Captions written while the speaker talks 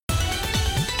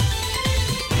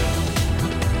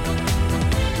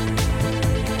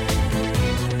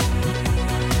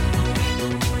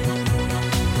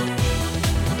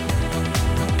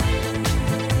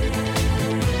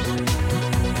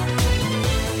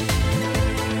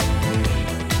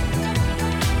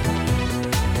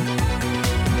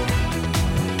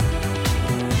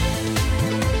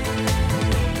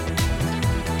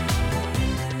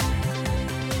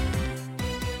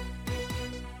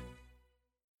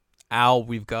Al,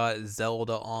 we've got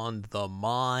Zelda on the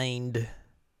mind.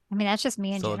 I mean, that's just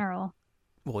me in So, general.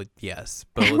 well, yes,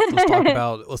 but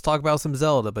let's talk about some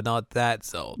Zelda, but not that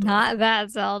Zelda, Not that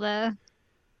Zelda.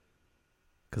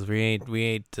 because we ain't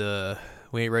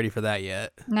ready for that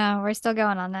yet. No, we're still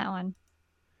going on that one.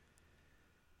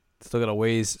 Still got a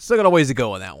ways to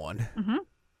go on that one. Hmm.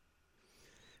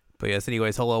 But yes,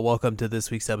 anyways, hello, welcome to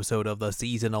this week's episode of the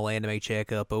Seasonal Anime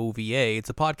Checkup OVA. It's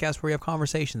a podcast where we have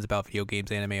conversations about video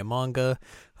games, anime, and manga.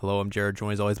 Hello, I'm Jared,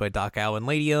 joined as always by Doc Al and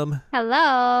Ladium.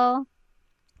 Hello.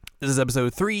 This is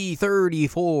episode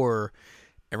 334,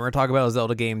 and we're going to talk about a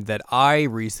Zelda game that I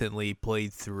recently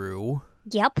played through,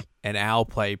 Yep. and Al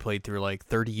played through like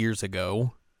 30 years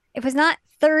ago. It was not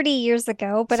 30 years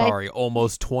ago, but Sorry,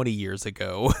 almost 20 years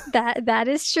ago. that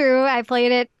is true. I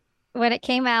played it when it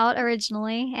came out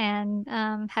originally and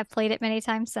have played it many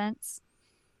times since.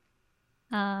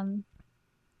 Um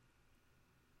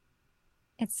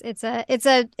it's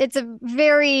a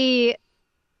very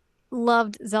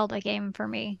loved Zelda game for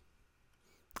me.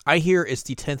 I hear it's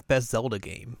the 10th best Zelda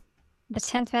game. The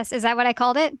 10th best, is that what I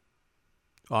called it?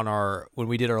 When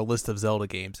we did our list of Zelda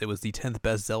games, it was the 10th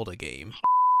best Zelda game.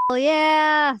 Well,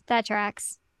 yeah, that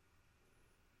tracks.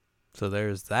 So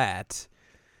there's that.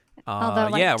 Although,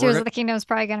 like, yeah, Tears of the Kingdom is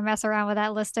probably gonna mess around with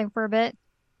that listing for a bit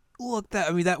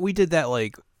that we did that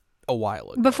like a while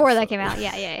ago. before that So, came out.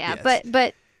 Yeah. yes.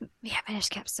 But yeah, Minish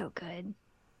Cap's so good.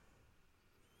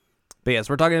 But yes,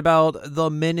 we're talking about the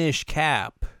Minish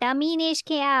Cap. The Minish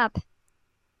Cap.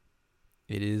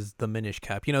 It is the Minish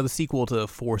Cap. You know, the sequel to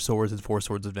Four Swords and Four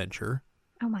Swords Adventure.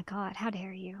 Oh my God, how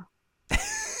dare you?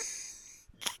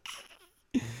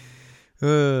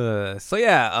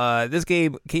 This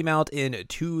game came out in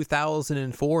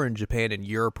 2004 in Japan and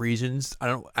Europe regions. I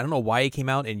don't know why it came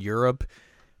out in Europe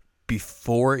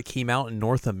before it came out in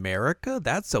North America.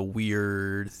 That's a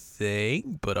weird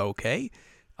thing, but okay.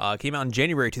 Came out in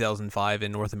January 2005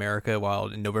 in North America, while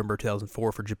in November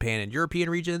 2004 for Japan and European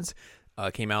regions.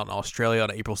 Came out in Australia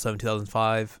on April 7,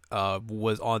 2005.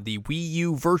 Was on the Wii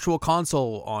U Virtual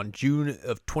Console on June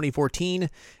of 2014,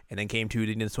 and then came to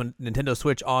the Nintendo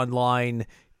Switch Online,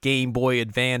 Game Boy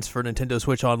Advance for Nintendo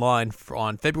Switch Online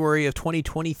on February of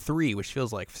 2023, which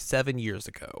feels like 7 years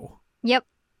ago. Yep.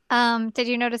 Did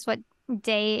you notice what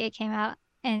day it came out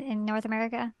in North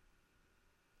America?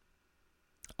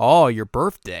 Oh, your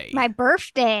birthday. My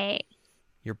birthday.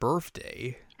 Your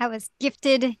birthday. I was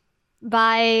gifted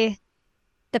by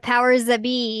the powers that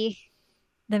be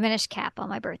the Minish Cap on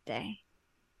my birthday.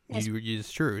 It's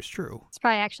true. It's true. It's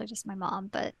probably actually just my mom,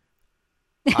 but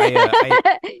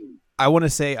I want to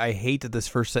say I hate that this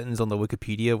first sentence on the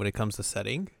Wikipedia when it comes to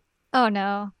setting. Oh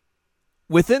no.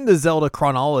 Within the Zelda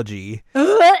chronology,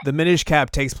 the Minish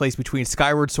Cap takes place between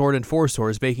Skyward Sword and Four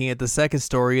Swords, making it the second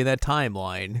story in that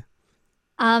timeline.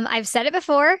 I've said it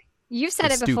before. You've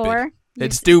said It's it before.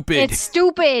 It's stupid. It's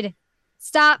stupid.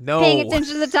 Stop No. paying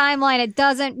attention to the timeline. It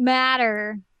doesn't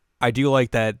matter. I do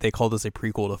like that they call this a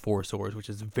prequel to Four Swords, which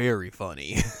is very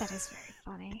funny. That is very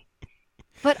funny.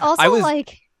 But also,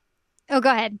 oh,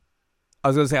 go ahead. I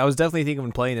was going to say, I was definitely thinking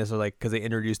when playing this, because they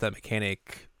introduced that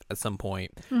mechanic at some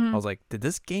point. Mhm. I was like, did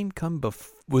this game come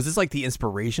before? Was this like the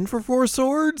inspiration for Four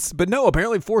Swords? But no,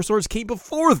 apparently Four Swords came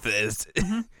before this.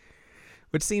 Mhm.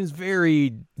 Which seems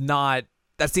that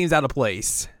seems out of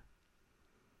place.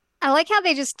 I like how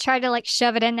they just tried to like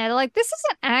shove it in there. They're like, this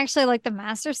isn't actually like the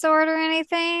Master Sword or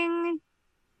anything.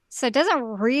 So it doesn't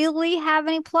really have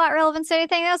any plot relevance to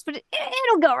anything else, but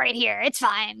it'll go right here. It's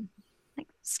fine. Like,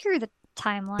 screw the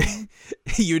timeline.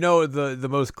 You know, the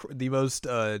most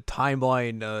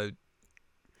timeline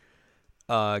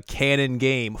canon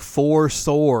game, Four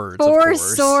Swords. Four of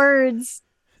course. Swords.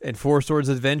 And Four Swords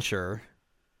Adventure.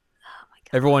 Oh my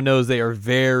God. Everyone knows they are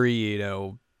very,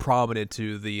 prominent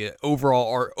to the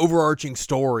overarching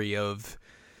story of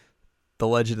The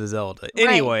Legend of Zelda. Right.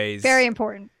 Anyways, Very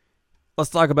important. let's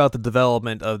talk about the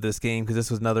development of this game, because this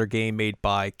was another game made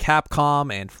by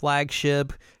Capcom and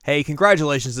Flagship. Hey,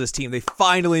 congratulations to this team. They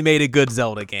finally made a good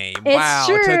Zelda game. It's wow.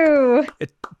 true.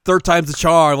 Third time's the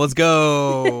charm. Let's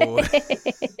go.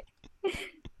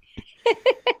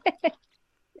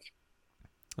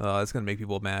 It's going to make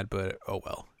people mad, but oh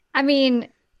well. I mean,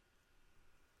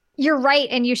 you're right,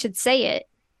 and you should say it.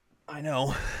 I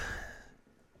know.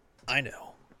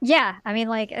 Yeah, I mean,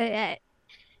 like,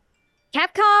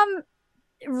 Capcom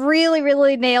really,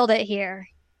 really nailed it here.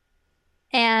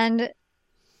 And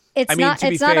it's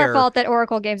not our fault that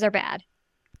Oracle games are bad.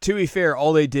 To be fair,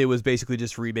 all they did was basically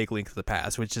just remake Link to the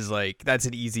Past, which is like, that's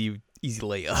an easy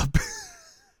layup.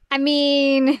 I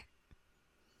mean,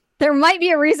 there might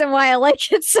be a reason why I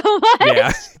like it so much.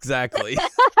 Yeah, exactly.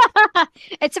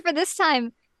 Except for this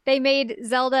time, they made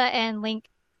Zelda and Link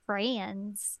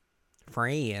friends.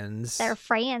 Friends. They're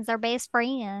friends. They're best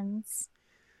friends.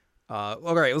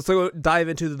 All right, let's dive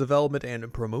into the development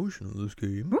and promotion of this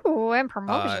game. Ooh, and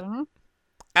promotion.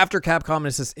 After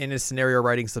Capcom in its scenario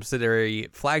writing subsidiary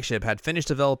Flagship had finished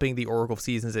developing the Oracle of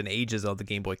Seasons and Ages of the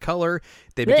Game Boy Color,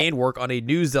 they began work on a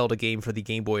new Zelda game for the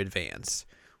Game Boy Advance.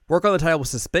 Work on the title was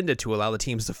suspended to allow the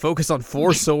teams to focus on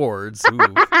Four Swords.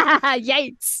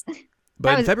 Yikes.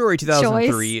 But in February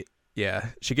 2003,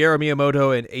 Shigeru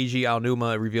Miyamoto and Eiji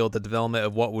Aonuma revealed the development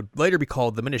of what would later be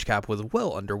called the Minish Cap was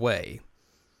well underway.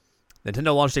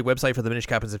 Nintendo launched a website for the Minish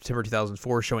Cap in September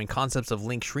 2004 showing concepts of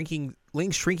Link's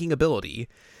shrinking ability.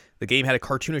 The game had a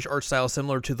cartoonish art style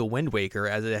similar to The Wind Waker,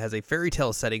 as it has a fairy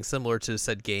tale setting similar to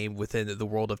said game within the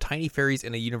world of tiny fairies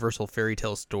in a universal fairy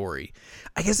tale story.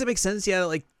 I guess it makes sense,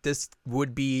 like this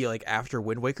would be like after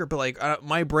Wind Waker, but like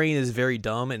my brain is very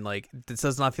dumb and like this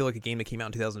does not feel like a game that came out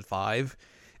in 2005.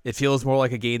 It feels more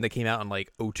like a game that came out in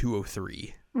like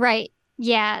 0203. Right.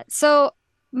 Yeah. So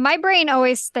my brain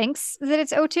always thinks that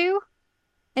it's 02.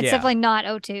 It's definitely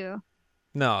not 02.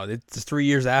 No, it's 3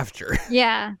 years after.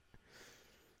 Yeah.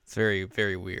 It's very,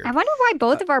 very weird. I wonder why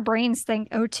both of our brains think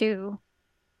 02.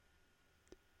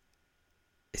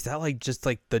 Is that like just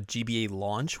like the GBA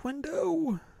launch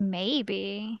window?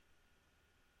 Maybe.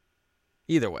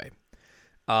 Either way.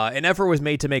 An effort was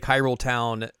made to make Hyrule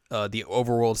Town, the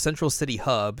overworld central city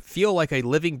hub, feel like a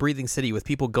living, breathing city with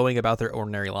people going about their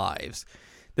ordinary lives.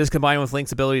 This, combined with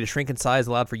Link's ability to shrink in size,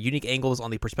 allowed for unique angles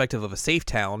on the perspective of a safe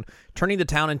town, turning the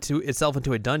town itself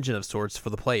into a dungeon of sorts for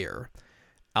the player.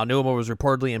 Aonuma was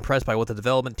reportedly impressed by what the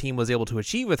development team was able to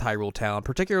achieve with Hyrule Town,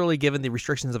 particularly given the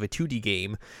restrictions of a 2D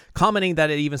game, commenting that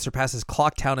it even surpasses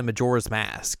Clock Town and Majora's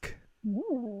Mask.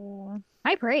 Ooh,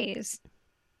 high praise.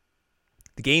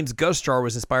 The game's Ghost Jar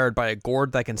was inspired by a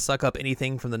gourd that can suck up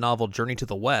anything from the novel Journey to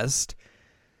the West.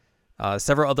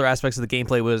 Several other aspects of the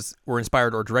gameplay were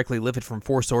inspired or directly lifted from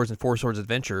Four Swords and Four Swords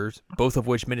Adventures, both of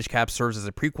which Minish Cap serves as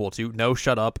a prequel to. No,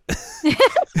 shut up.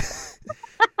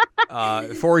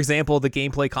 For example, the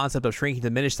gameplay concept of shrinking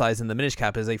to Minish size in the Minish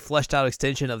Cap is a fleshed-out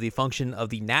extension of the function of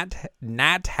the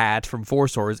Gnat Hat from Four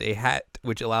Swords, a hat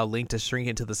which allowed Link to shrink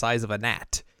into the size of a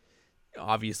gnat.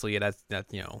 Obviously, that's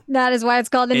That is why it's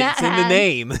called the Gnat Hat. It's in the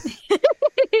name.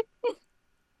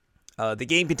 The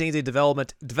game contains a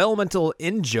developmental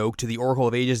in-joke to the Oracle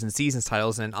of Ages and Seasons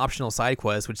titles and an optional side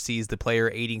quest which sees the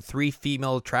player aiding 3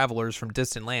 female travelers from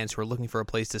distant lands who are looking for a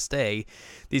place to stay.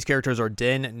 These characters are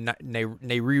Din,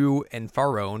 Nehru, and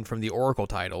Pharaon from the Oracle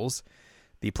titles.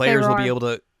 The players will be able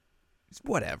to...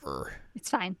 Whatever.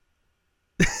 It's fine.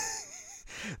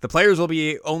 The players will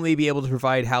only be able to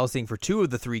provide housing for 2 of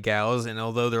the 3 gals, and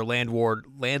although their landlord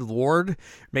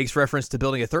makes reference to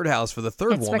building a 3rd house for the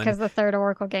 3rd woman... It's because the 3rd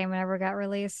Oracle game never got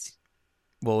released.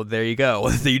 Well, there you go.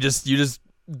 You just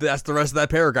that's the rest of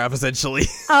that paragraph, essentially.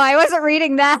 Oh, I wasn't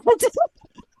reading that.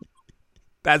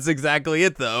 That's exactly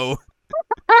it, though.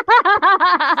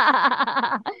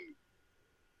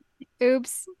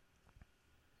 Oops.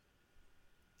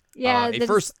 Yeah,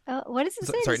 what is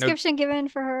the description given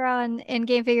for her on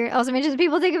in-game figure? Also mentions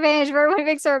people take advantage of her when it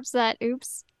makes her upset.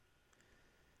 Oops.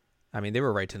 I mean, they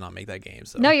were right to not make that game.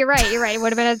 So no, you're right. You're right. It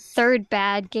would have been a 3rd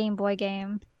bad Game Boy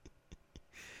game.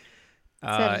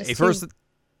 A first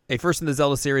in the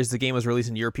Zelda series, the game was released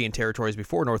in European territories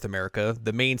before North America.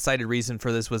 The main cited reason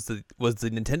for this was the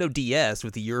Nintendo DS,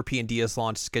 with the European DS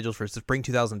launch scheduled for spring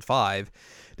 2005.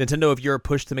 Nintendo of Europe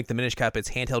pushed to make the Minish Cap its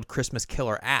handheld Christmas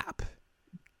killer app.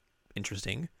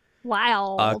 Interesting.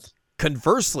 Wow.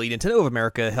 Conversely, Nintendo of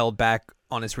America held back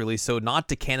on its release so not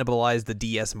to cannibalize the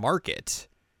DS market.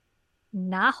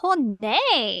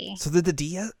 Nahone. So did the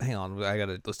DS... Hang on,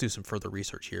 let's do some further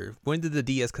research here. When did the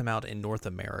DS come out in North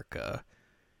America?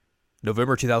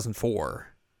 November 2004.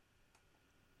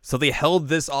 So they held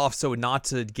this off so not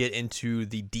to get into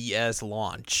the DS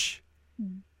launch.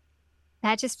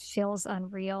 That just feels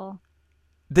unreal.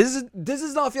 This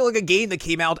does not feel like a game that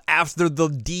came out after the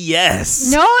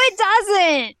DS. No, it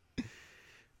doesn't.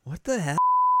 What the hell?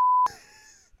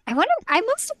 I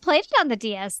must have played it on the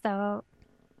DS though.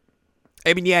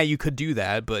 I mean, yeah, you could do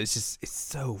that, but it's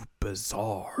so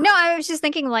bizarre. No, I was just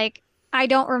thinking like I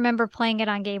don't remember playing it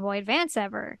on Game Boy Advance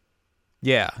ever.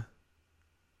 Yeah.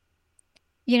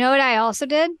 You know what I also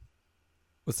did?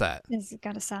 What's that? This is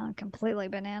gonna sound completely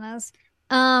bananas.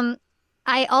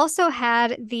 I also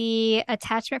had the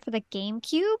attachment for the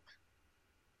GameCube.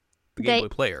 The Game Boy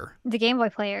Player. The Game Boy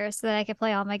Player, so that I could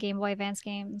play all my Game Boy Advance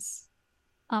games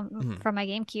from my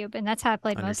GameCube. And that's how I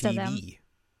played on most your of them.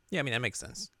 Yeah, I mean, that makes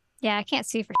sense. Yeah, I can't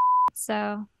see for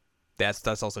so.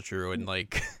 That's also true. And,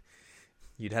 like,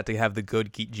 you'd have to have the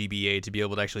good GBA to be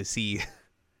able to actually see.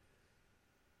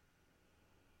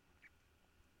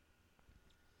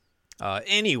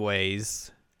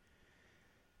 Anyways,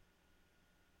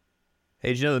 hey,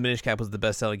 did you know the Minish Cap was the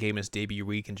best-selling game in its debut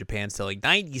week in Japan, selling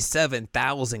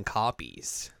 97,000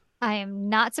 copies? I am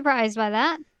not surprised by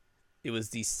that. It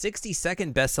was the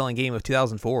 62nd best-selling game of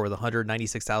 2004 with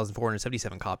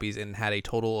 196,477 copies and had a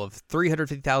total of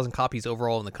 350,000 copies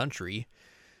overall in the country.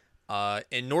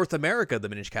 In North America, the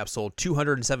Minish Cap sold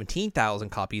 217,000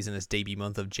 copies in its debut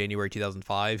month of January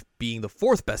 2005, being the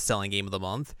fourth best-selling game of the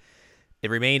month. It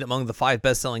remained among the 5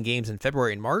 best-selling games in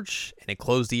February and March, and it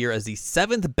closed the year as the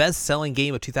 7th best-selling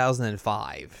game of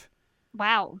 2005.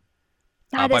 Wow.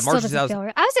 By God, that still March doesn't 2000, feel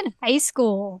right. I was in high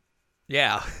school.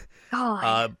 yeah.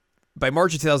 God. By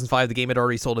March of 2005, the game had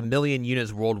already sold 1 million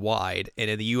units worldwide, and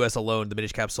in the U.S. alone, the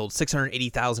Minish Cap sold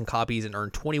 680,000 copies and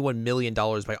earned $21 million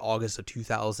by August of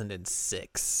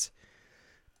 2006.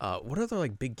 What other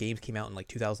like big games came out in like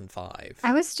 2005?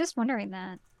 I was just wondering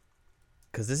that.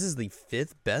 Because this is the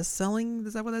 5th best-selling.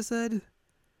 Is that what I said?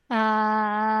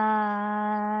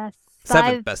 7th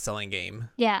 5. best-selling game.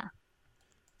 Yeah.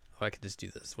 Oh, I could just do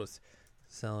this. What's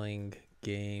selling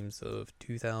games of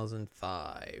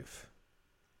 2005?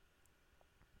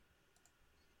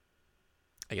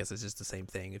 I guess it's just the same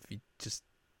thing if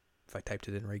I typed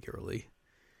it in regularly.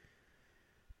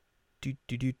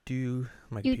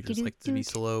 My computer's like to be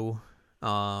slow.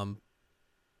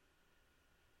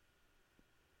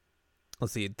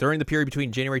 Let's see. During the period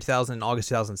between January 2000 and August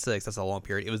 2006, that's a long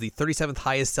period, it was the 37th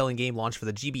highest selling game launched for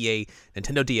the GBA,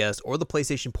 Nintendo DS, or the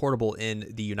PlayStation Portable in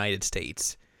the United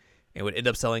States. It would end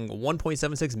up selling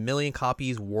 1.76 million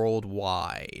copies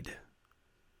worldwide.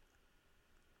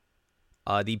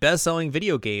 The best-selling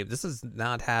video game. This does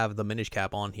not have the Minish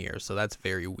Cap on here, so that's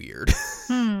very weird.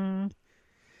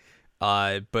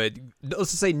 But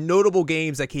let's just say notable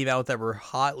games that came out that were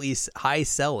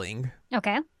high-selling.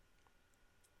 Okay.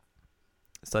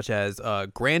 Such as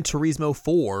Gran Turismo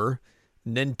 4,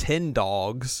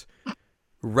 Nintendogs,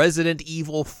 Resident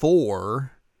Evil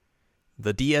 4,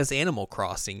 the DS Animal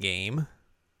Crossing game.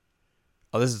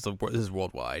 Oh, this is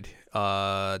worldwide.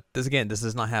 This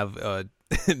does not have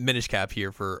Minish Cap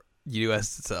here for U.S.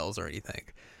 sales or anything.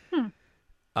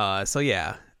 So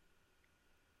yeah,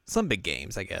 some big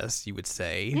games, I guess you would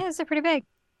say. Yeah, they're pretty big.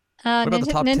 What about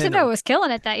the top 10 Nintendo was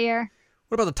killing it that year.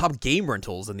 What about the top game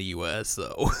rentals in the U.S.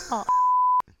 though? Oh.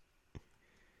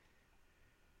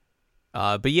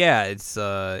 But yeah, it's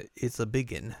a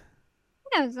biggin.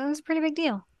 Yeah, that was a pretty big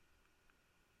deal.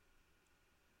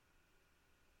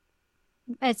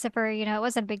 Except for, it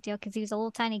wasn't a big deal because he was a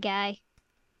little tiny guy.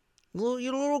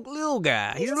 Little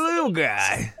guy. He's a little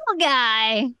guy. Little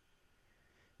guy.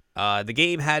 The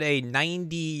game had a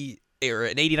 90 or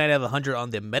an 89 out of 100 on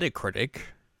the Metacritic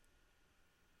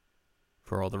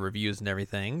for all the reviews and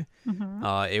everything.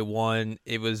 Mm-hmm.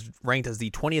 It was ranked as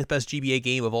the 20th best GBA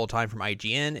game of all time from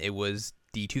IGN. It was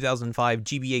the 2005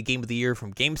 GBA Game of the Year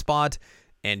from GameSpot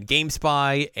and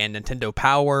GameSpy and Nintendo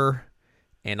Power.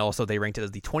 And also they ranked it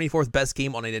as the 24th best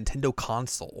game on a Nintendo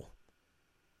console.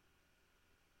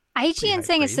 IGN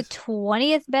saying it's the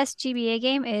 20th best GBA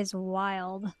game is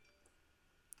wild.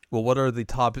 Well, what are the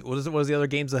top? What is the other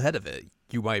games ahead of it?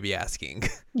 You might be asking.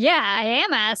 Yeah, I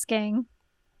am asking.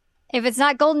 If it's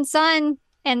not Golden Sun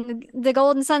and the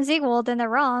Golden Sun sequel, then they're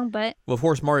wrong. But well, of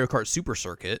course, Mario Kart Super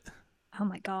Circuit. Oh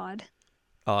my god.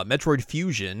 Metroid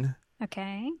Fusion.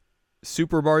 Okay.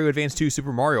 Super Mario Advance 2,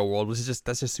 Super Mario World,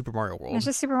 that's just Super Mario World. It's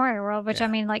just Super Mario World, which I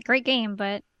mean, like, great game,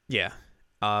 but yeah.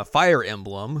 Fire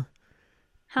Emblem.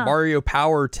 Mario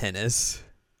Power Tennis.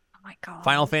 Oh my god.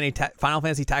 Final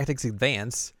Fantasy Tactics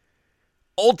Advance.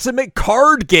 Ultimate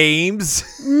Card Games.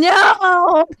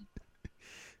 No.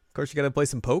 Of course, you got to play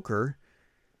some poker.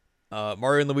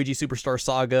 Mario and Luigi Superstar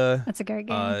Saga. That's a great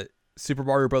game. Super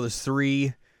Mario Brothers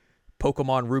 3.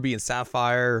 Pokemon Ruby and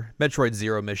Sapphire. Metroid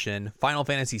Zero Mission. Final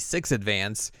Fantasy VI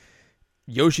Advance.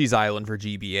 Yoshi's Island for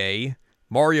GBA.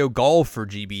 Mario Golf for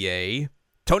GBA.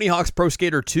 Tony Hawk's Pro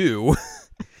Skater 2.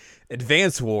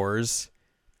 Advance Wars.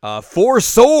 4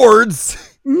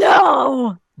 Swords.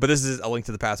 No. But this is A Link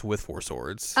to the Past with 4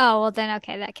 Swords. Oh, well then,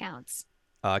 okay, that counts.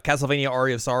 Castlevania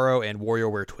Aria of Sorrow and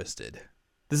WarioWare Twisted.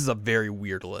 This is a very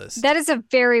weird list. That is a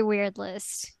very weird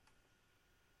list.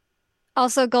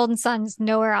 Also, Golden Sun's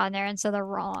nowhere on there, and so they're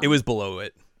wrong. It was below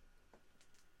it.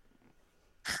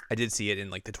 I did see it in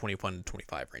like the 21 to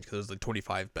 25 range because it was the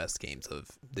 25 best games of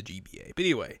the GBA. But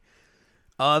anyway,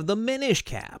 the Minish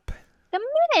Cap. The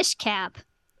Minish Cap.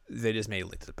 They just made A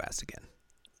Link to the Past again.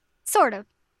 Sort of.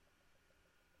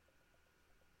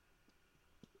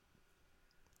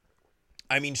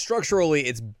 I mean, structurally,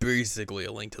 it's basically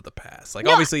A Link to the Past. Like,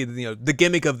 obviously, the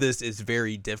gimmick of this is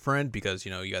very different because,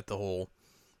 you got the whole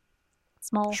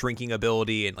small shrinking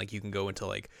ability and, like, you can go into,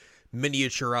 like,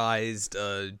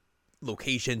 miniaturized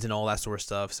locations and all that sort of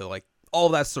stuff. So like all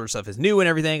that sort of stuff is new and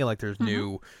everything, and like there's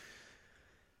new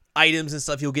items and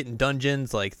stuff you'll get in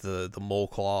dungeons, like the mole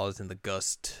claws and the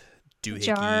gust Jar.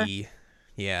 doohickey.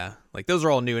 Yeah, like those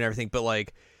are all new and everything. But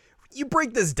like you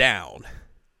break this down,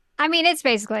 I mean, it's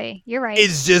basically, you're right.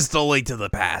 it's just a Link to the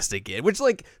Past again, which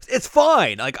like it's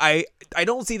fine. Like I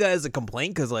don't see that as a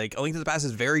complaint because like A Link to the Past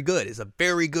is very good. It's a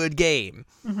very good game.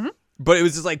 Mm-hmm. But it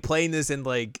was just like playing this and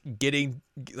like getting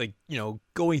like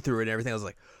going through it and everything. I was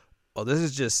like, oh, this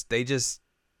is just they just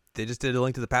did A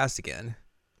Link to the Past again.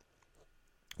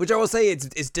 Which I will say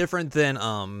it's different than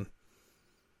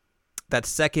that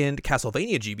second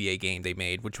Castlevania GBA game they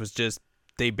made, which was just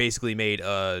they basically made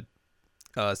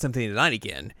Symphony of the Night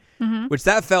again, which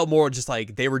that felt more just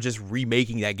like they were just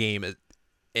remaking that game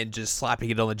and just slapping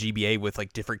it on the GBA with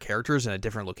like different characters in a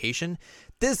different location.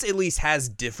 This at least has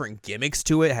different gimmicks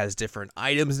to it, has different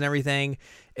items and everything.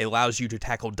 It allows you to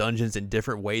tackle dungeons in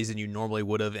different ways than you normally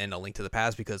would have in A Link to the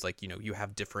Past because like you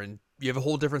have a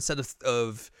whole different set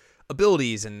of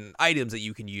abilities and items that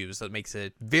you can use that makes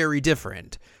it very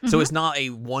different. So it's not a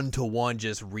one-to-one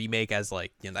just remake as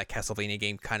like that Castlevania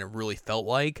game kind of really felt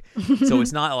like. So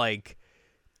it's not like,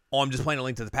 oh, I'm just playing A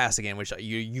Link to the Past again, which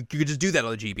you could just do that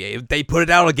on the GBA. They put it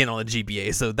out again on the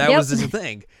GBA, so that was just a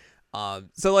thing.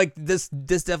 So like this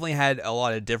definitely had a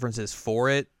lot of differences for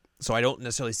it. So I don't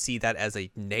necessarily see that as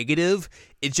a negative.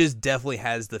 It just definitely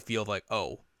has the feel of like,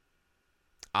 oh,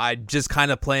 I'm just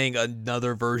kind of playing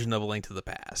another version of A Link to the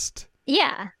Past.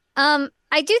 Yeah.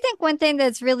 I do think one thing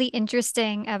that's really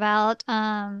interesting about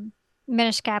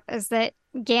Minish Cap is that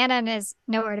Ganon is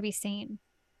nowhere to be seen.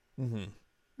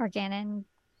 Or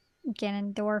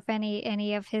Ganondorf,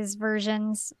 any of his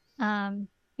versions.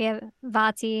 We have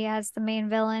Vati as the main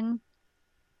villain.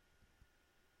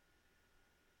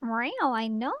 Wow, I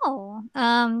know.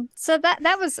 So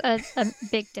that was a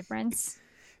big difference.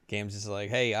 Game's just like,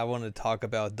 hey, I want to talk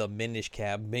about the Minish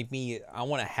Cap. I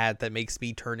want a hat that makes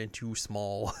me turn into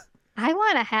small. I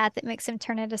want a hat that makes him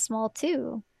turn into small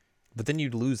too. But then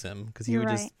you'd lose him because he You're would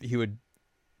right. he would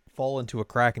fall into a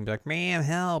crack and be like, man,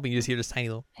 help. And you just hear this tiny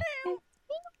little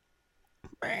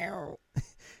You're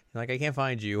like, I can't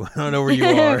find you. I don't know where you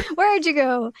are. Where'd you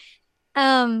go?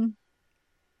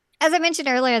 As I mentioned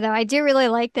earlier, though, I do really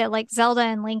like that like Zelda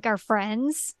and Link are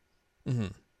friends.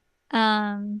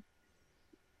 Um,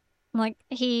 like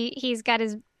he's got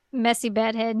his messy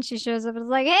bedhead and she shows up and is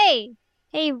like, hey,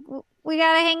 we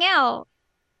gotta hang out.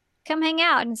 Come hang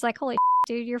out. And it's like, holy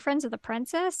dude, you're friends with the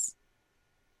princess?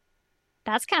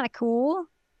 That's kind of cool.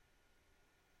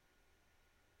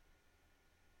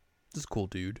 This is cool,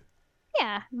 dude.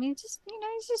 Yeah, I mean, just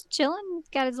he's just chilling.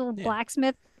 Got his little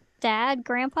blacksmith dad,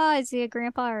 grandpa. Is he a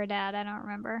grandpa or a dad? I don't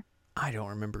remember. I don't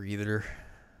remember either.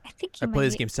 I think I played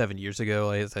this game 7 years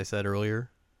ago, as I said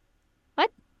earlier.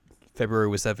 What? February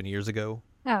was 7 years ago.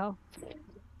 Oh,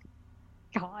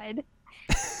 God.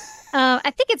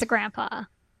 I think it's a grandpa.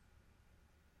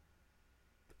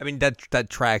 I mean that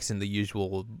tracks in the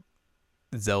usual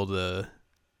Zelda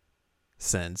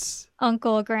sense.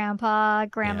 Uncle, grandpa,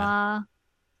 grandma. Yeah.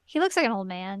 He looks like an old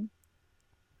man.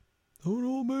 Oh, an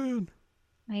old man.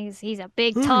 He's a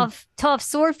big, tough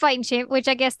sword fighting champ, which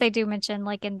I guess they do mention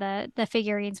like in the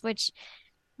figurines, which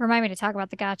remind me to talk about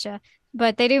the gacha.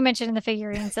 But they do mention in the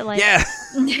figurines that like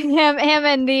him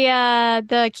and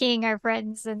the king are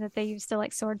friends and that they used to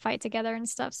like sword fight together and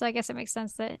stuff. So I guess it makes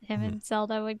sense that him and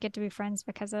Zelda would get to be friends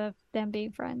because of them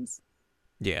being friends.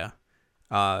 Yeah.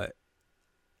 I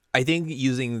think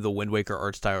using the Wind Waker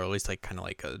art style, or at least like kind of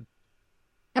like a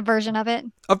version of it.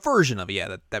 A version of it,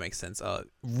 yeah, that makes sense.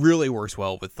 Really works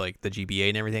well with like the GBA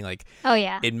and everything. Like, oh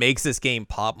yeah, it makes this game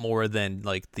pop more than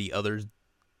like the other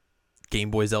Game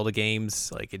Boy Zelda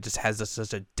games. Like, it just has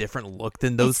such a different look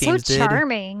than those games did. It's so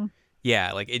charming.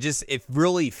 Yeah, like it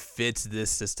really fits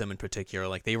this system in particular.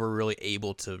 Like, they were really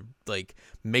able to like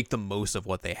make the most of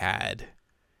what they had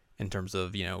in terms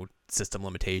of system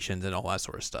limitations and all that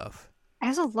sort of stuff. I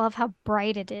also love how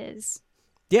bright it is.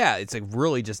 Yeah, it's a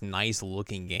really just nice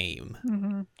looking game.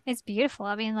 Mm-hmm. It's beautiful.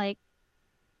 I mean, like,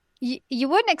 you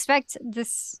wouldn't expect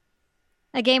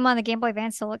a game on the Game Boy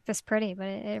Advance to look this pretty, but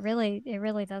it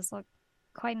really does look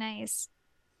quite nice.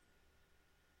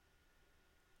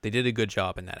 They did a good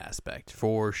job in that aspect,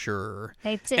 for sure.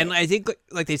 They did. And I think,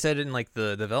 like they said in like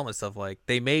the development stuff, like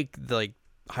they make like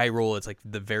Hyrule, it's like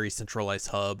the very centralized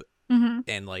hub,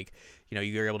 and like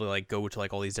you're able to like go to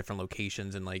like all these different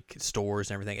locations and like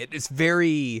stores and everything. It's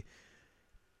very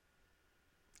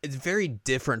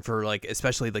different for like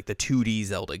especially like the 2D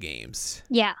Zelda games.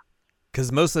 Yeah.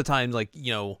 Because most of the time, like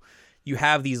you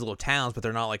have these little towns, but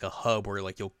they're not like a hub where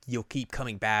like you'll keep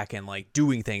coming back and like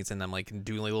doing things in them, like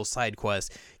doing like little side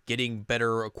quests, getting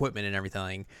better equipment and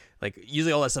everything. Like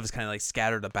usually all that stuff is kind of like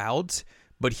scattered about,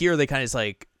 but here they kind of just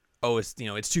like, oh, it's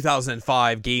it's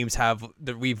 2005. Games have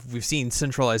we've seen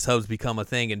centralized hubs become a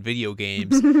thing in video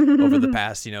games over the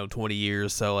past 20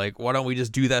 years. So like, why don't we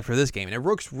just do that for this game? And it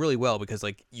works really well because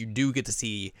like you do get to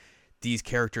see these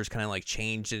characters kind of like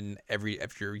change in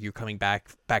after you're coming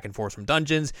back and forth from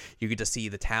dungeons. You get to see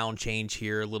the town change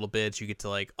here a little bit. You get to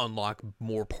like unlock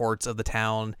more parts of the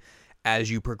town as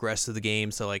you progress through the game.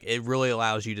 So like it really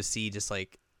allows you to see just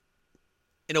like,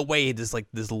 in a way, just like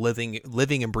this living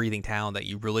and breathing town that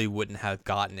you really wouldn't have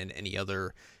gotten in any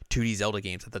other 2D Zelda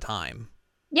games at the time.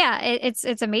 Yeah,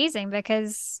 it's amazing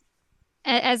because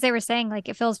as they were saying, like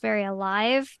it feels very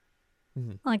alive.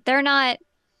 Mhm. Like they're not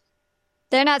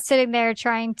sitting there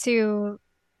trying to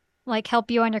like help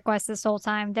you on your quest this whole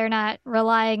time. They're not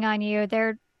relying on you.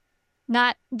 Their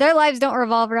lives don't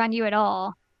revolve around you at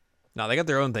all. No, they got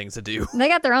their own things to do. They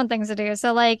got their own things to do.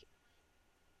 So like,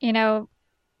 you know,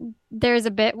 there's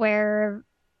a bit where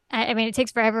I mean it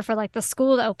takes forever for like the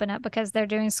school to open up because they're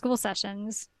doing school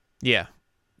sessions. Yeah.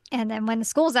 And then when the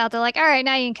school's out, they're like, all right,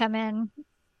 now you can come in.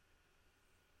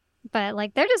 But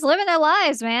like they're just living their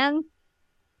lives, man.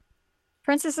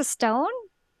 Princess of Stone?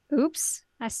 Oops.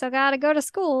 I still gotta go to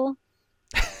school.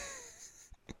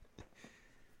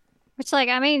 Which, like,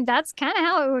 I mean, that's kind of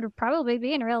how it would probably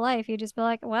be in real life. You'd just be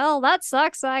like, well, that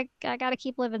sucks. I gotta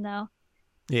keep living though.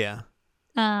 Yeah.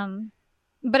 Um,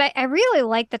 but I really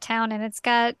like the town and it's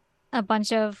got a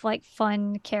bunch of like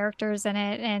fun characters in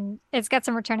it and it's got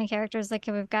some returning characters. Like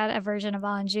we've got a version of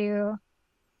Anju,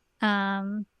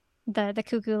 um, the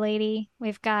cuckoo lady.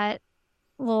 We've got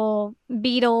little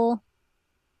beetle.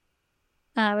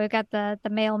 We've got the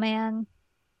mailman.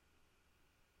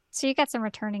 So you got some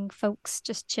returning folks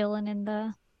just chilling in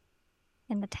the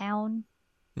town.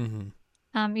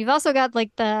 Mm-hmm. You've also got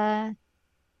like the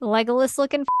Legolas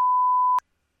looking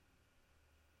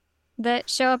that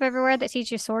show up everywhere that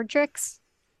teach you sword tricks.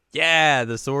 Yeah,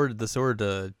 the sword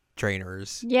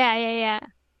trainers. Yeah, yeah, yeah.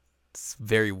 It's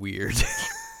very weird.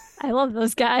 I love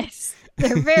those guys.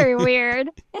 They're very weird.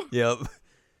 Yep.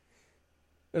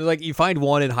 And like you find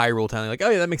one in Hyrule Town, you're like, oh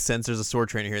yeah, that makes sense. There's a sword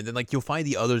trainer here. And then like you'll find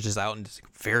the others just out in just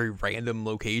very random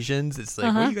locations. It's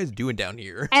like, what are you guys doing down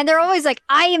here? And they're always like,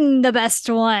 I am the best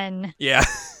one. Yeah.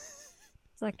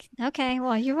 It's like, okay,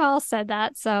 well, you all said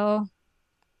that, so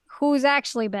who's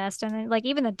actually best? And then like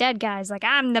even the dead guy's like,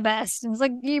 I'm the best. And it's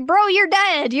like, bro, you're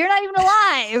dead. You're not even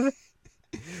alive.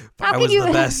 I was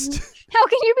the best. How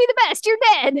can you be the best? You're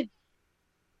dead.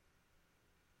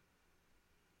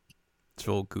 It's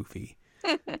real goofy.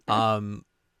 But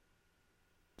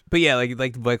yeah,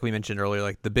 like we mentioned earlier,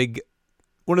 like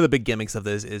one of the big gimmicks of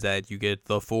this is that you get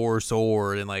the Four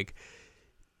Sword, and like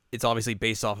it's obviously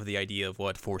based off of the idea of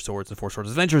what Four Swords and Four Swords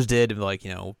Adventures did, and like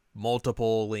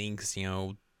multiple links,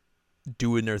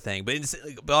 doing their thing. But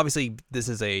obviously this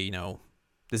is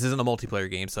this isn't a multiplayer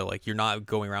game, so like you're not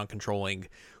going around controlling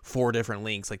four different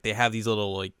links. Like they have these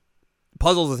little like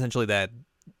puzzles essentially that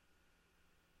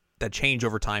change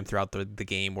over time throughout the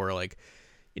game, where like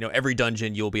every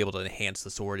dungeon you'll be able to enhance the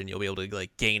sword and you'll be able to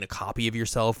like gain a copy of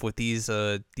yourself with these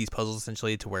puzzles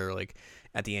essentially, to where like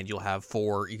at the end you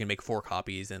can make four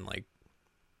copies, and like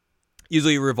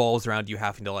usually it revolves around you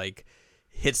having to like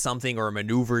hit something or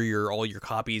maneuver all your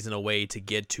copies in a way to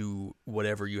get to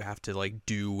whatever you have to like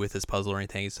do with this puzzle or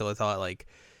anything. So I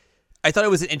thought it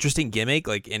was an interesting gimmick,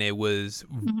 like, and it was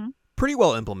pretty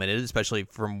well implemented, especially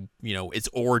from its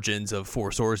origins of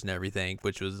Four Swords and everything,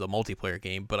 which was a multiplayer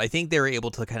game. But I think they were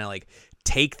able to kind of like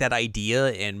take that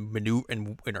idea and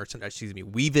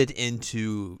weave it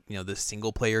into this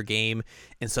single player game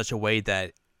in such a way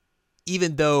that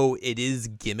even though it is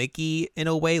gimmicky in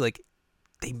a way, like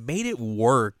they made it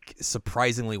work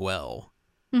surprisingly well.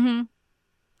 Mm-hmm.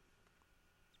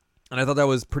 And I thought that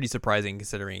was pretty surprising,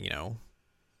 considering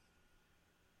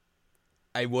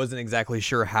I wasn't exactly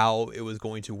sure how it was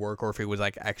going to work, or if it was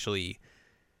like actually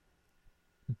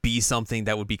be something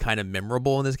that would be kind of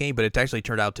memorable in this game, but it actually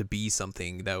turned out to be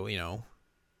something that,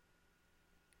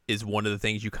 is one of the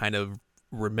things you kind of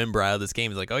remember out of this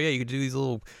game. Is like, oh yeah, you could do these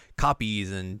little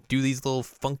copies and do these little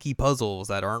funky puzzles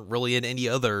that aren't really in any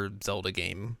other Zelda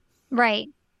game. Right.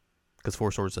 Because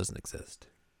Four Swords doesn't exist.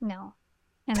 No.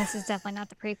 And this is definitely not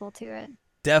the prequel to it.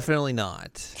 Definitely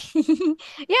not.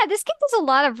 Yeah, this game does a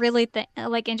lot of really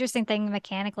interesting things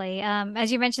mechanically.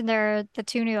 As you mentioned, there are the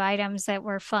two new items that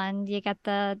were fun. You got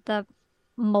the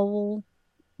mole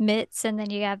mitts, and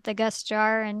then you have the gust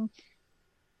jar, and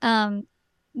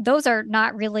those are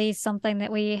not really something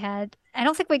that we had I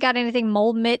don't think we got anything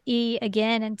Mold Mitt-y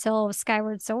again until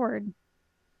Skyward Sword.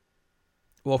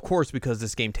 Well, of course, because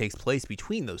this game takes place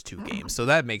between those two games, so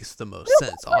that makes the most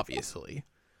sense, obviously.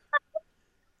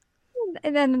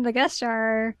 And then the guest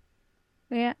jar,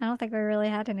 yeah, I don't think we really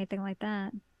had anything like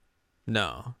that.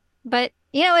 No. But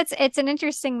it's an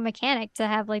interesting mechanic to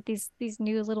have like these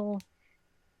new little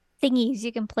thingies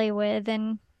you can play with,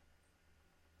 and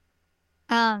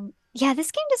yeah,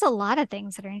 this game does a lot of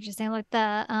things that are interesting. Like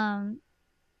the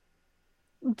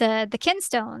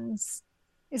kinstones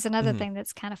is another Hmm. thing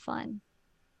that's kind of fun.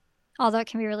 Although it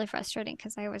can be really frustrating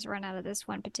because I always run out of this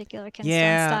one particular kinstone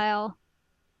Yeah, style.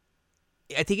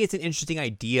 I think it's an interesting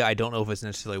idea. I don't know if it's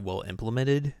necessarily well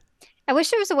implemented. I wish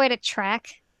there was a way to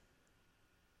track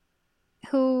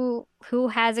who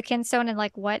has a kinstone and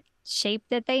like what shape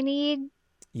that they need.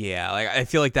 Yeah, like I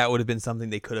feel like that would have been something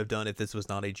they could have done if this was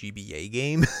not a GBA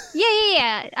game.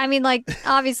 Yeah. I mean, like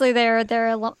obviously they're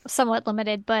somewhat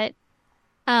limited, but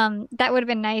that would have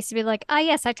been nice to be like, oh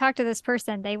yes, I talked to this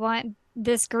person. They want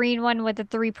this green one with the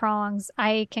three prongs.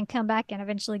 I can come back and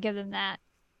eventually give them that.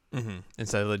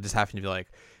 Instead of like, just having to be like,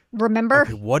 Remember?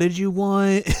 okay, what did you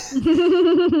want?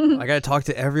 I gotta talk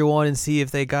to everyone and see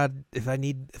if if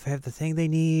I have the thing they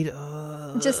need.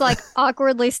 Just like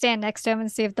awkwardly stand next to them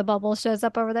and see if the bubble shows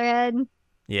up over their head.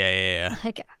 Yeah.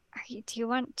 Like, do you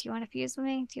want to fuse with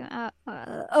me?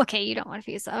 Okay, you don't want to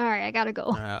fuse. All right, I gotta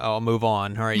go. I'll move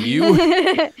on. All right, you,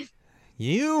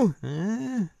 you.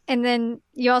 And then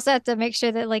you also have to make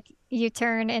sure that like you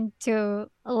turn into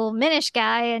a little Minish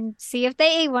guy and see if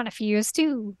they want to fuse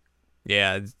too.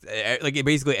 Yeah, like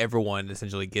basically everyone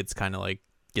essentially gets kind of like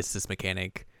gets this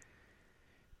mechanic,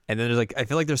 and then there's like I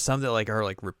feel like there's some that like are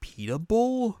like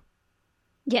repeatable,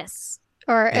 Yes.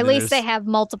 Or and at then least they there's have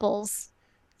multiples.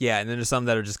 yeah, and then there's some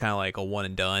that are just kind of like a one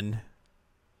and done,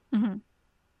 Hmm.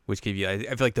 which give you I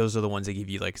feel like those are the ones that give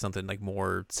you like something like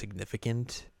more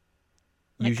significant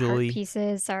Like heart usually.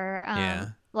 pieces or Yeah,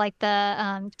 like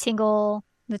the Tingle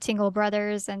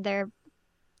brothers and their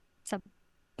it's a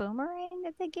boomerang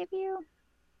that they give you.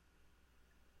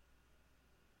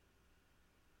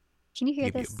 Can you hear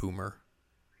give you a this? boomer.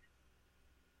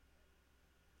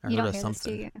 I You heard don't of hear this, do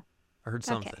something. you? I heard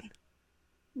something. Okay.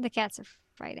 The cats are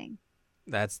fighting.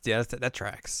 That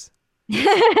tracks.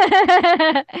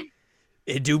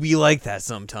 It do be like that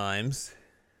sometimes.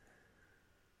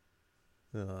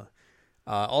 Uh,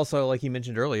 also, like you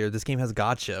mentioned earlier, this game has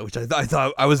gotcha, which I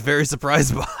thought I was very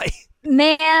surprised by.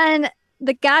 Man,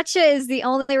 the gotcha is the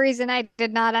only reason I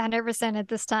did not 100% at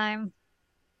this time.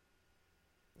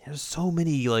 There's so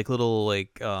many like little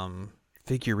like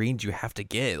figurines you have to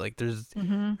get. Like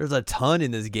Hmm. there's a ton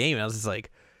in this game. And I was just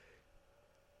like,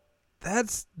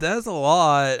 that's a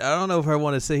lot. I don't know if I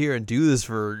want to sit here and do this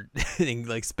for and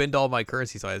like spend all my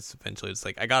currency. So I eventually it's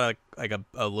like I got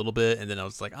a little bit, and then I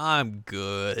was like, I'm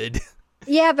good.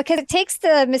 Yeah, because it takes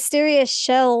the mysterious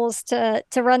shells to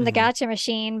run the Hmm. gotcha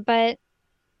machine, but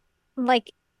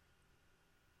like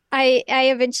I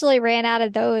eventually ran out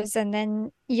of those and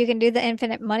then you can do the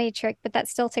infinite money trick, but that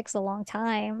still takes a long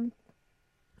time.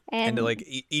 And And like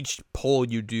each pull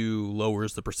you do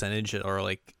lowers the percentage, or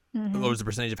like mhm. lowers the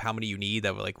percentage of how many you need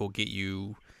that like will get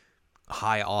you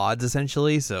high odds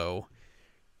essentially. So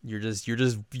you're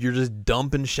just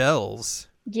dumping shells.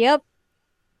 Yep.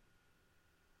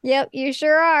 Yep, you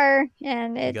sure are.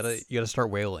 And You gotta it's you gotta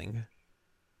start whaling.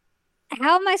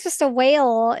 how am I supposed to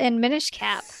whale in Minish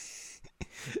Cap?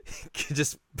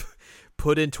 Just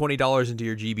put in $20 into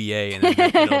your GBA, and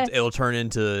then it'll turn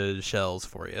into shells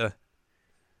for you.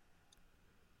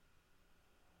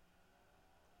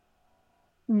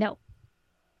 No.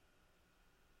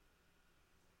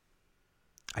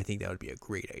 I think that would be a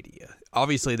great idea.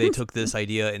 Obviously, they took this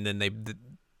idea and then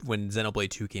when Xenoblade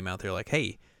 2 came out, they're like,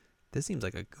 "Hey, this seems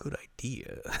like a good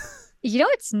idea." You know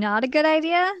it's not a good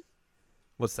idea?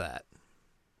 What's that?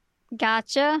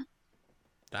 Gotcha.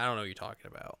 I don't know what you're talking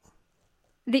about.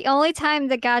 The only time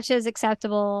the gotcha is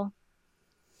acceptable,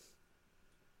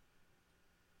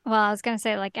 well, I was gonna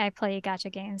say like I play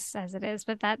gotcha games as it is,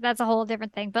 but that's a whole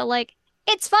different thing. But like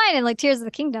it's fine in like Tears of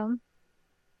the Kingdom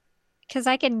because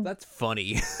I can. That's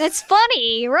funny. It's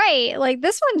funny, right? Like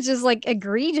this one's just like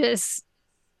egregious.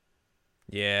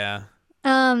 Yeah.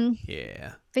 Um,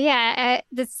 Yeah. but yeah,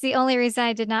 that's the only reason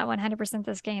I did not 100%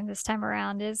 this game this time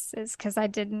around is because I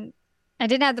didn't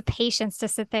have the patience to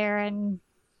sit there and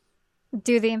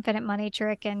do the infinite money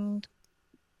trick and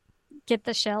get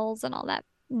the shells and all that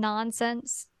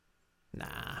nonsense.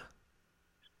 Nah.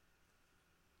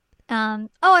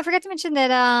 Oh, I forgot to mention that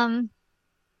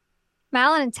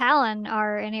Malin and Talon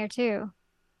are in here too.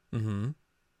 Mm-hmm.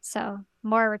 So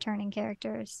more returning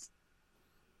characters.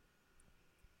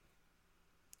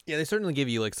 Yeah, they certainly give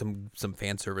you like some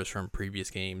fan service from previous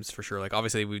games for sure. Like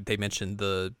obviously they mentioned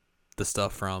the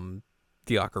stuff from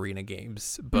the Ocarina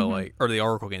games, but Hmm. like or the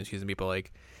Oracle games, excuse me, but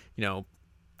like you know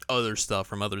other stuff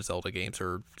from other Zelda games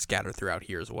are scattered throughout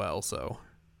here as well. So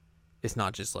it's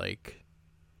not just like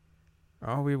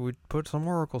oh we would put some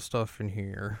Oracle stuff in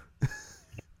here.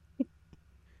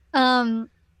 Um,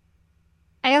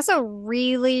 I also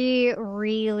really,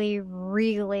 really,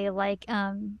 really like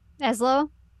Eslo,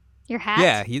 your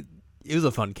Yeah, hat. he was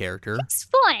a fun character. He's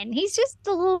fun. He's just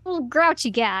a little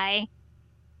grouchy guy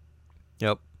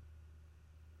Yep.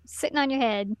 sitting on your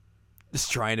head.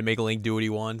 Just trying to make Link do what he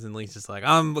wants, and Link's just like,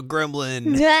 I'm a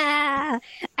gremlin. Nah.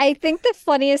 I think the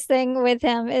funniest thing with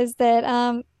him is that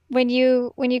when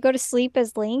you go to sleep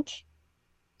as Link,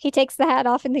 he takes the hat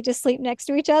off and they just sleep next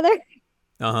to each other.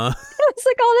 Uh huh. I was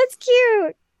like, oh, that's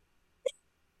cute.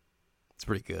 It's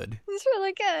pretty good. It's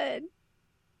really good.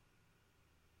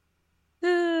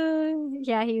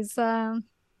 Yeah, he's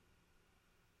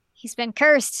been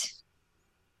cursed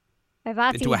by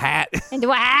Into a Vati hat. into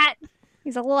a hat.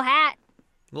 He's a little hat.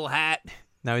 Little hat.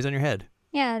 Now he's on your head.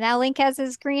 Yeah, now Link has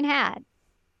his green hat.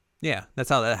 Yeah, that's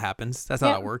how that happens. That's how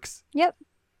Yep. that works. Yep.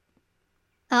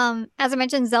 As I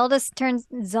mentioned, Zelda turns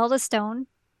Zelda Stone.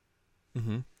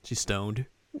 Mm-hmm. She's stoned.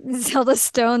 Zelda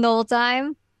Stone the whole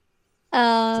time. It's like,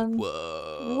 Um,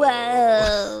 whoa.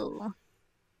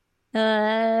 whoa.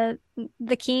 Uh,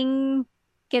 the king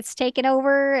gets taken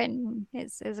over and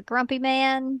is a grumpy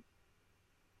man.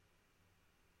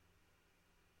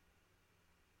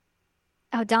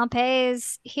 Oh, Dompe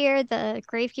is here, the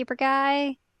gravekeeper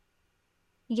guy.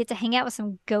 You get to hang out with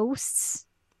some ghosts,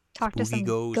 talk to Spooky some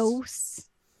ghosts. ghosts.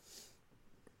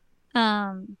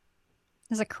 Um,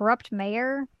 there's a corrupt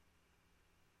mayor.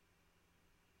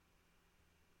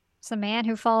 It's a man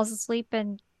who falls asleep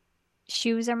and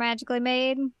shoes are magically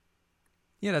made.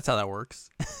 Yeah, that's how that works.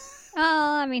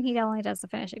 I mean, he only does the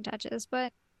finishing touches,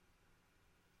 but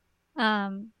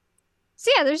um,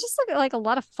 so yeah, there's just like a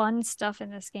lot of fun stuff in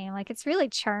this game. Like it's really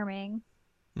charming.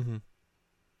 Mm-hmm.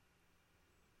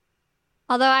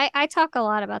 Although I talk a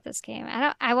lot about this game.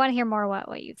 I want to hear more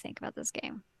what you think about this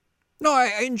game. No,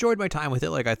 I enjoyed my time with it.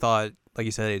 Like I thought, like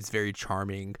you said, it's very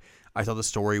charming. I thought the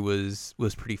story was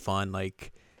pretty fun.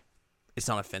 Like it's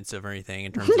not offensive or anything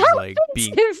in terms of Not like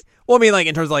being. offensive. Well, I mean, like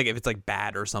in terms of like if it's like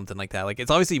bad or something like that. Like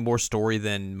it's obviously more story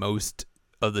than most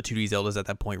of the 2D Zeldas at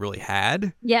that point really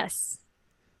had. Yes.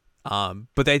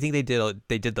 But I think they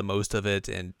did the most of it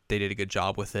and they did a good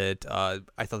job with it. I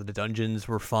thought the dungeons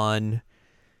were fun.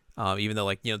 Even though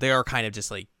like they are kind of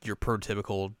just like your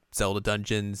prototypical Zelda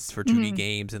dungeons for 2D Mhm.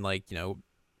 games and like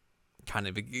kind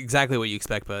of exactly what you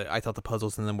expect. But I thought the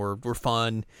puzzles in them were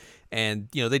fun, and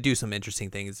they do some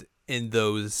interesting things in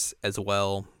those as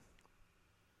well.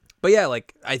 But yeah,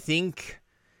 like I think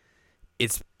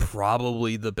it's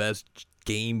probably the best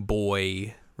Game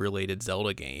Boy related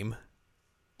Zelda game.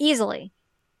 Easily.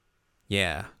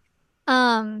 Yeah.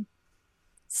 Um,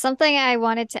 something I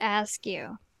wanted to ask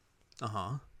you. Uh huh.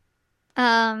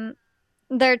 Um,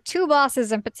 there are two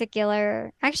bosses in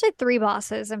particular, actually three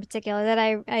bosses in particular that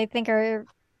I think are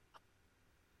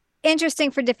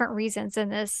interesting for different reasons in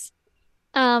this.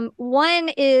 One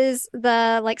is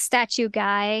the like statue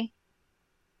guy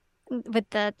with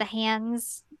the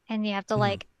hands, and you have to Mm-hmm.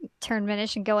 like turn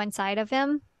Minish and go inside of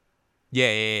him.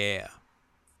 Yeah.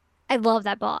 I love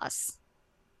that boss.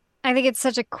 I think it's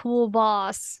such a cool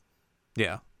boss.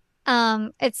 Yeah.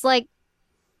 It's like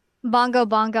Bongo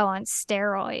Bongo on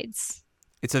steroids.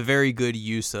 It's a very good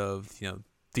use of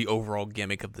the overall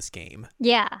gimmick of this game.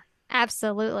 Yeah,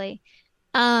 absolutely.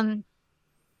 Um,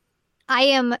 I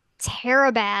am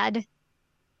terribad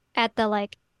at the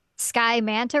like Sky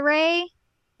Manta Ray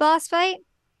boss fight,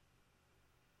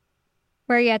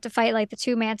 where you have to fight like the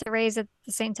two manta rays at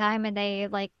the same time and they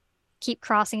like keep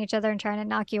crossing each other and trying to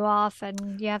knock you off,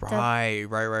 and you have to turn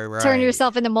Right.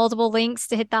 yourself into multiple links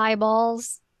to hit the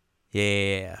eyeballs.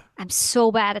 Yeah. I'm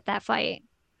so bad at that fight.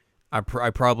 I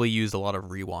probably used a lot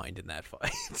of rewind in that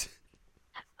fight.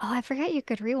 Oh, I forgot you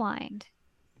could rewind.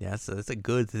 Yeah, that's a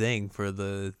good thing for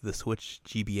the Switch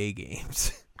GBA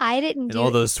games I didn't and do all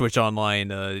it. those Switch Online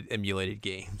emulated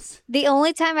games. The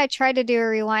only time I tried to do a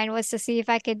rewind was to see if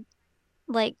I could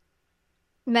like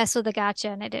mess with the gotcha,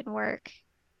 and it didn't work.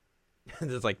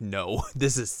 It's like, no,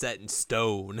 this is set in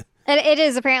stone. And it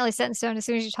is apparently set in stone. As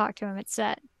soon as you talk to him, it's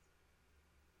set.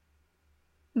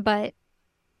 But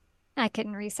I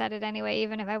couldn't reset it anyway,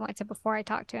 even if I went to before I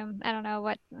talked to him. I don't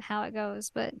know how it goes,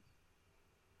 but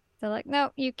they're like,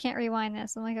 no, you can't rewind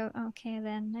this. I'm like, oh, okay,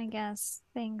 then I guess.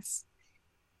 Thanks.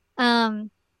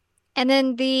 Um, and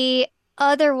then the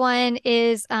other one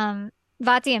is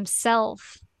Vati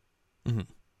himself. Mhm.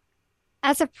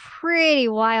 That's a pretty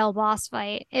wild boss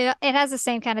fight. It has the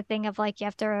same kind of thing of like you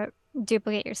have to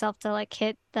duplicate yourself to like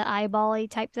hit the eyeball-y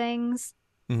type things.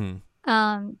 Hmm.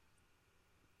 Um,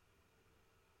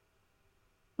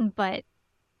 but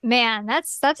man,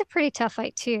 that's a pretty tough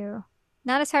fight too.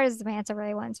 Not as hard as the Manta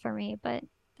Ray ones for me, but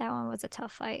that one was a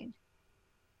tough fight.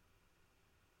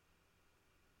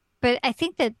 But I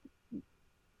think that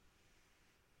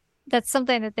that's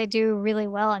something that they do really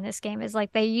well in this game is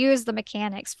like they use the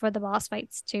mechanics for the boss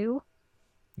fights too.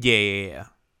 Yeah, yeah, yeah.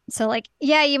 So like,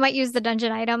 yeah, you might use the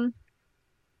dungeon item.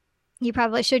 You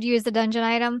probably should use the dungeon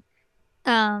item.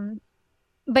 Um,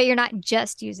 but you're not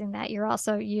just using that. You're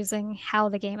also using how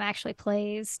the game actually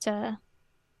plays to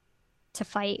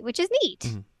fight, which is neat.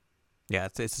 Mhm. Yeah,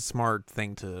 it's a smart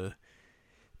thing to.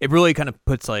 It really kind of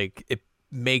puts like it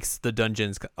makes the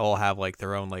dungeons all have like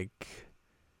their own like.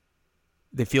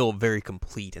 They feel very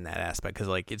complete in that aspect because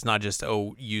like it's not just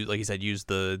you like you said use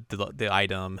the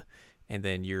item and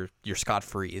then you're scot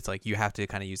free. It's like you have to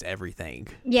kind of use everything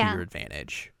to Yeah, your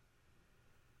advantage.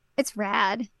 it's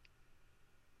rad.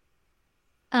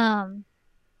 Um,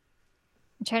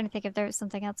 I'm trying to think if there was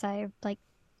something else I like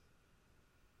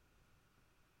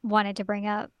wanted to bring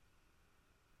up.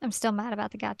 I'm still mad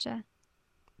about the gotcha.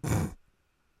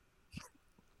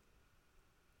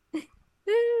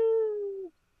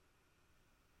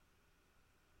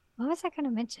 What was I going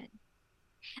to mention?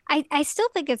 I still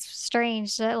think it's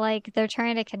strange that like they're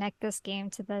trying to connect this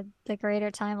game to the greater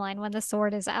timeline when the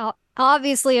sword is out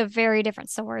obviously a very different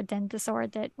sword than the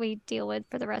sword that we deal with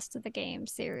for the rest of the game Well,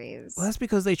 series. that's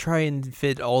because they try and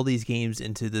fit all these games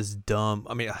into this dumb.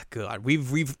 I mean, God,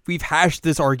 we've hashed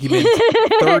this argument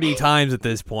 30 times at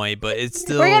this point, but it's We're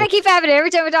still gonna keep having it every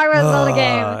time we talk about the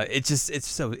Zelda game. it's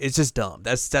just dumb.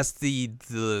 That's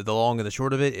the long and the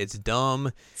short of it. It's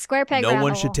dumb. Square peg No round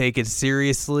one should hole. take it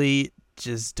seriously.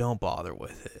 Just don't bother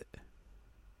with it.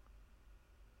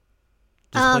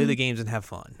 Just play the Um, games and have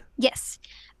fun. yes.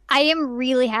 I am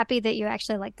really happy that you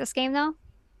actually like this game though.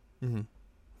 Hmm.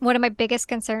 One of my biggest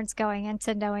concerns going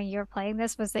into knowing you were playing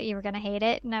this was that you were gonna hate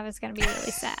it and I was gonna be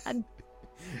really sad.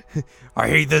 I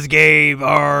hate this game.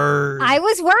 Arr. I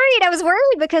was worried. I was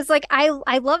worried because like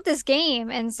I love this game,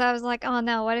 and so I was like, oh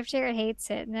no, what if Jared hates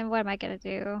it? And then what am I gonna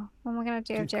do? What am I gonna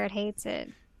do if Jared hates it?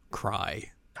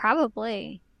 Cry.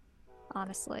 Probably,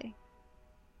 honestly.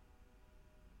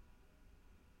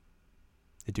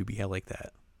 It do be hell like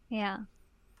that. Yeah.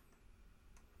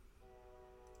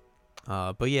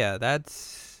 But yeah,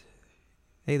 that's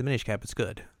hey the Minish Cap. It's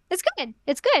good. It's good.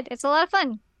 It's good. It's a lot of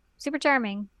fun. Super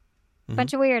charming. Hmm.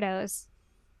 Bunch of weirdos.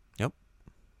 Yep.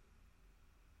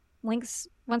 Link's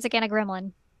once again a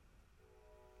gremlin.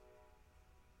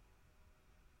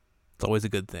 It's always a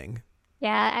good thing.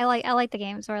 Yeah, I like the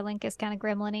games where Link is kind of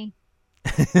gremlin-y.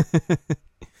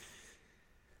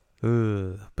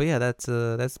 But yeah,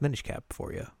 that's Minish Cap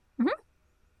for you. Hmm.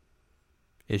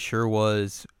 It sure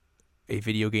was a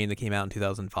video game that came out in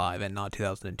 2005 and not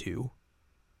 2002.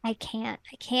 I can't.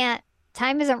 I can't.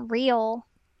 Time isn't real.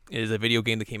 It is a video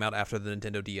game that came out after the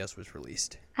Nintendo DS was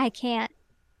released. I can't.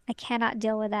 I cannot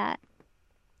deal with that.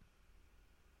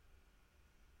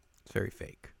 It's very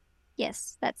fake.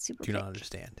 Yes, that's super Do not fake.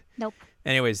 understand. Nope.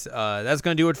 Anyways, that's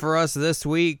going to do it for us this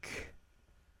week.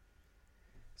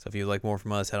 So if you'd like more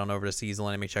from us, head on over to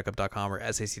seasolanimecheckup.com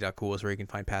or sac.cool is where you can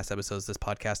find past episodes of this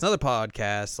podcast and other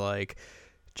podcasts like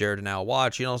Jared and Al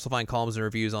Watch. You can also find columns and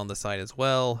reviews on the site as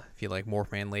well. If you like more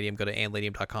from Anladium, go to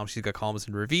anladium.com. She's got columns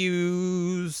and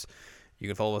reviews. You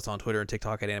can follow us on Twitter and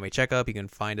TikTok at Anime Checkup. You can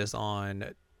find us on...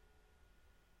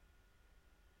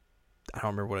 I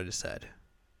don't remember what I just said.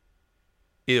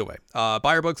 Either way, buy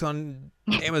our books on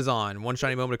Amazon. One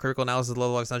Shiny Moment of Critical Analysis of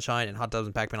Level Like Sunshine and Hot Tubs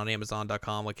and Pac-Man on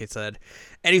Amazon.com. Like I said,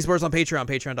 any sports on Patreon,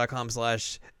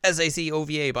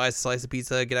 patreon.com/SACOVA. Buy us a slice of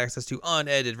pizza. Get access to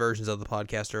unedited versions of the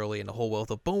podcast early and a whole wealth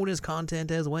of bonus content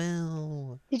as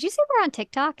well. Did you say we're on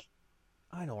TikTok?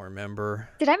 I don't remember.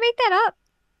 Did I make that up?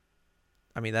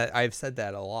 I mean, I've said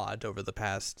that a lot over the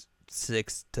past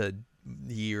 6 to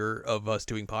year of us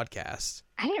doing podcasts.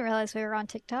 I didn't realize we were on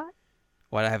TikTok.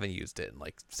 Well, I haven't used it in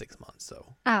like 6 months,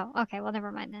 so. Oh, okay. Well,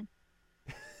 never mind then.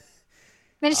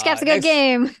 Minish Cap's a good Next,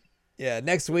 game. yeah,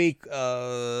 next week,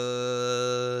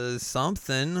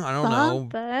 something. I don't know.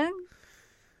 Something.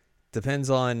 Depends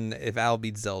on if Al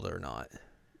beats Zelda or not.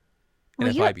 And Well,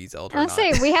 if I beat Zelda or I'll not.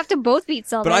 say we have to both beat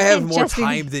Zelda. But I have can't more just be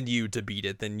time me. than you to beat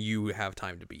it than you have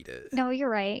time to beat it. No, you're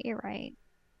right. You're right.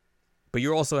 But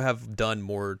you also have done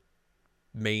more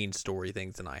main story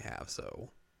things than I have,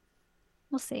 so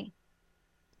We'll see.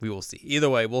 we will see. Either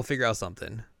way, we'll figure out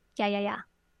something. Yeah, yeah, yeah.